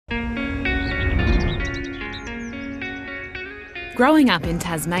Growing up in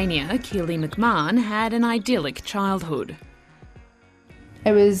Tasmania, Keely McMahon had an idyllic childhood.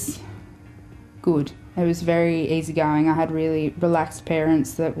 It was good. It was very easygoing. I had really relaxed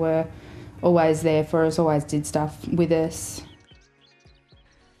parents that were always there for us, always did stuff with us.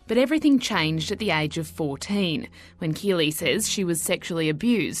 But everything changed at the age of 14, when Keely says she was sexually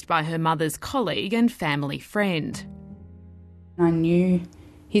abused by her mother's colleague and family friend. I knew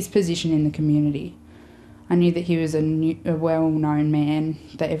his position in the community. I knew that he was a well-known man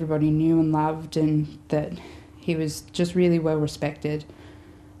that everybody knew and loved, and that he was just really well respected.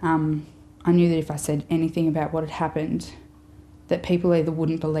 I knew that if I said anything about what had happened, that people either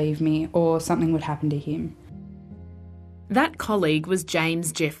wouldn't believe me or something would happen to him. That colleague was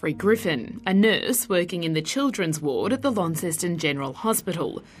James Jeffrey Griffin, a nurse working in the children's ward at the Launceston General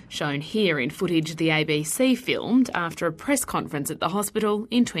Hospital, shown here in footage the ABC filmed after a press conference at the hospital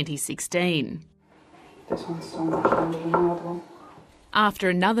in 2016. This one's so much longer than the other one. After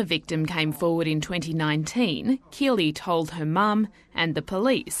another victim came forward in 2019, Keely told her mum and the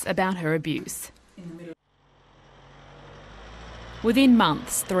police about her abuse. Within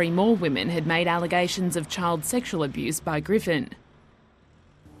months, 3 more women had made allegations of child sexual abuse by Griffin.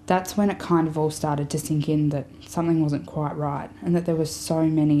 That's when it kind of all started to sink in that something wasn't quite right and that there were so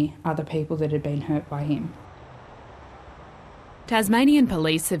many other people that had been hurt by him. Tasmanian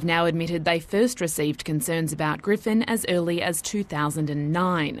police have now admitted they first received concerns about Griffin as early as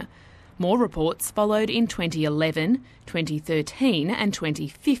 2009. More reports followed in 2011, 2013 and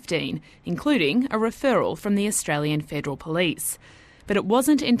 2015, including a referral from the Australian Federal Police. But it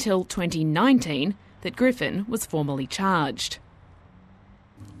wasn't until 2019 that Griffin was formally charged.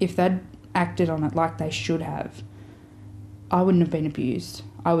 If they'd acted on it like they should have, I wouldn't have been abused.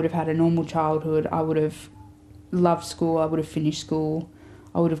 I would have had a normal childhood. I would have loved school. I would have finished school.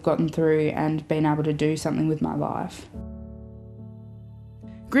 I would have gotten through and been able to do something with my life.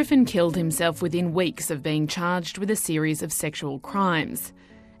 Griffin killed himself within weeks of being charged with a series of sexual crimes.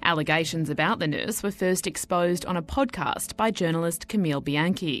 Allegations about the nurse were first exposed on a podcast by journalist Camille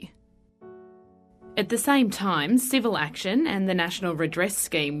Bianchi. At the same time, Civil Action and the National Redress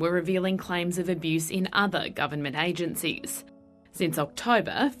Scheme were revealing claims of abuse in other government agencies. Since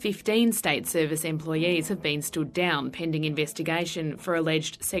October, 15 state service employees have been stood down pending investigation for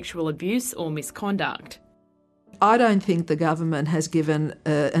alleged sexual abuse or misconduct. I don't think the government has given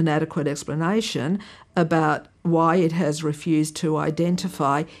an adequate explanation about why it has refused to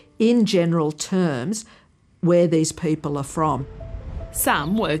identify, in general terms, where these people are from.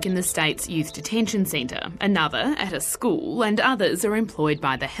 Some work in the state's youth detention centre, another at a school, and others are employed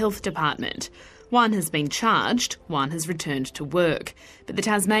by the health department. One has been charged, one has returned to work. But the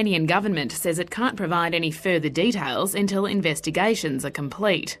Tasmanian government says it can't provide any further details until investigations are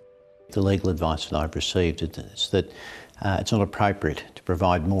complete. The legal advice that I've received is that it's not appropriate to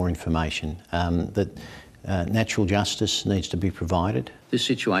provide more information, that natural justice needs to be provided. This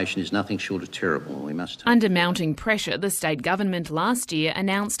situation is nothing short of terrible. We must. Under mounting pressure, the state government last year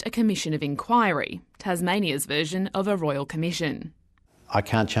announced a commission of inquiry, Tasmania's version of a royal commission. I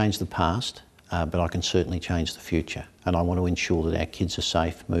can't change the past, but I can certainly change the future, and I want to ensure that our kids are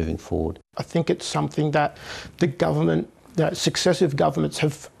safe moving forward. I think it's something that the government, that successive governments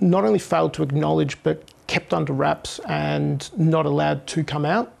have not only failed to acknowledge but kept under wraps and not allowed to come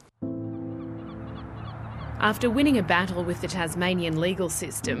out. After winning a battle with the Tasmanian legal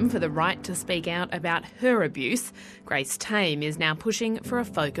system for the right to speak out about her abuse, Grace Tame is now pushing for a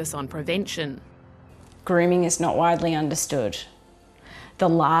focus on prevention. Grooming is not widely understood. The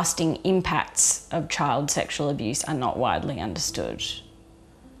lasting impacts of child sexual abuse are not widely understood.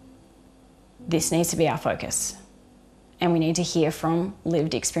 This needs to be our focus, and we need to hear from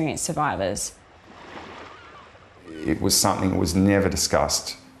lived experience survivors. It was something that was never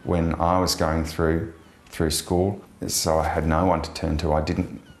discussed when I was going through school, so I had no one to turn to. I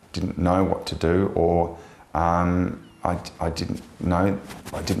didn't know what to do, or I didn't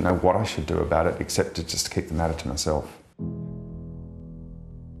know what I should do about it, except to just keep the matter to myself.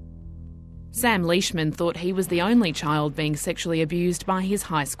 Sam Leishman thought he was the only child being sexually abused by his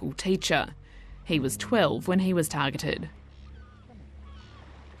high school teacher. He was 12 when he was targeted.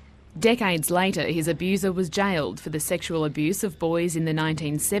 Decades later, his abuser was jailed for the sexual abuse of boys in the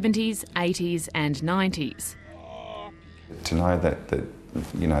 1970s, 80s and 90s. To know that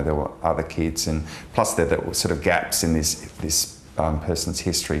there were other kids, and plus there were sort of gaps in this person's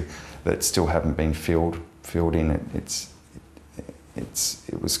history that still haven't been filled in. It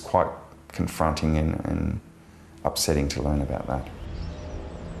was quite confronting and upsetting to learn about that.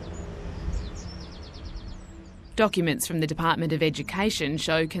 Documents from the Department of Education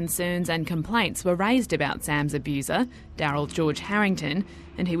show concerns and complaints were raised about Sam's abuser, Darryl George Harrington,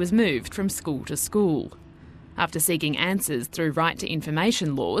 and he was moved from school to school. After seeking answers through right to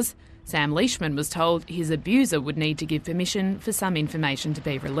information laws, Sam Leishman was told his abuser would need to give permission for some information to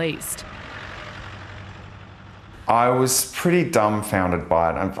be released. I was pretty dumbfounded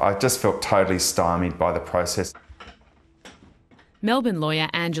by it. I just felt totally stymied by the process. Melbourne lawyer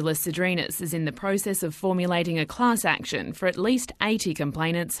Angela Cedrinas is in the process of formulating a class action for at least 80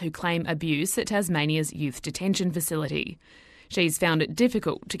 complainants who claim abuse at Tasmania's youth detention facility. She's found it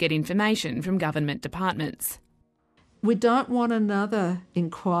difficult to get information from government departments. We don't want another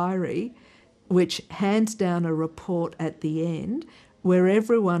inquiry which hands down a report at the end where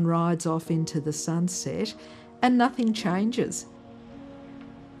everyone rides off into the sunset and nothing changes.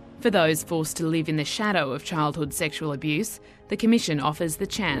 For those forced to live in the shadow of childhood sexual abuse, the Commission offers the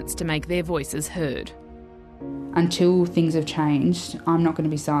chance to make their voices heard. Until things have changed, I'm not going to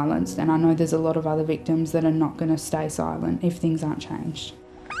be silenced, and I know there's a lot of other victims that are not going to stay silent if things aren't changed.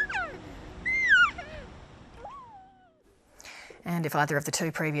 And if either of the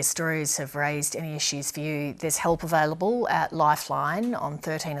two previous stories have raised any issues for you, there's help available at Lifeline on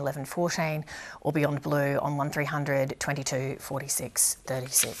 13 11 14 or Beyond Blue on 1300 22 46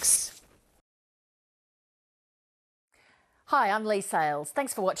 36. Hi, I'm Lee Sales.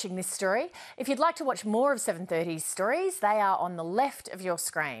 Thanks for watching this story. If you'd like to watch more of 730's stories, they are on the left of your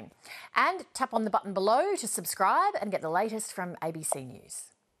screen. And tap on the button below to subscribe and get the latest from ABC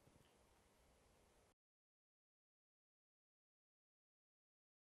News.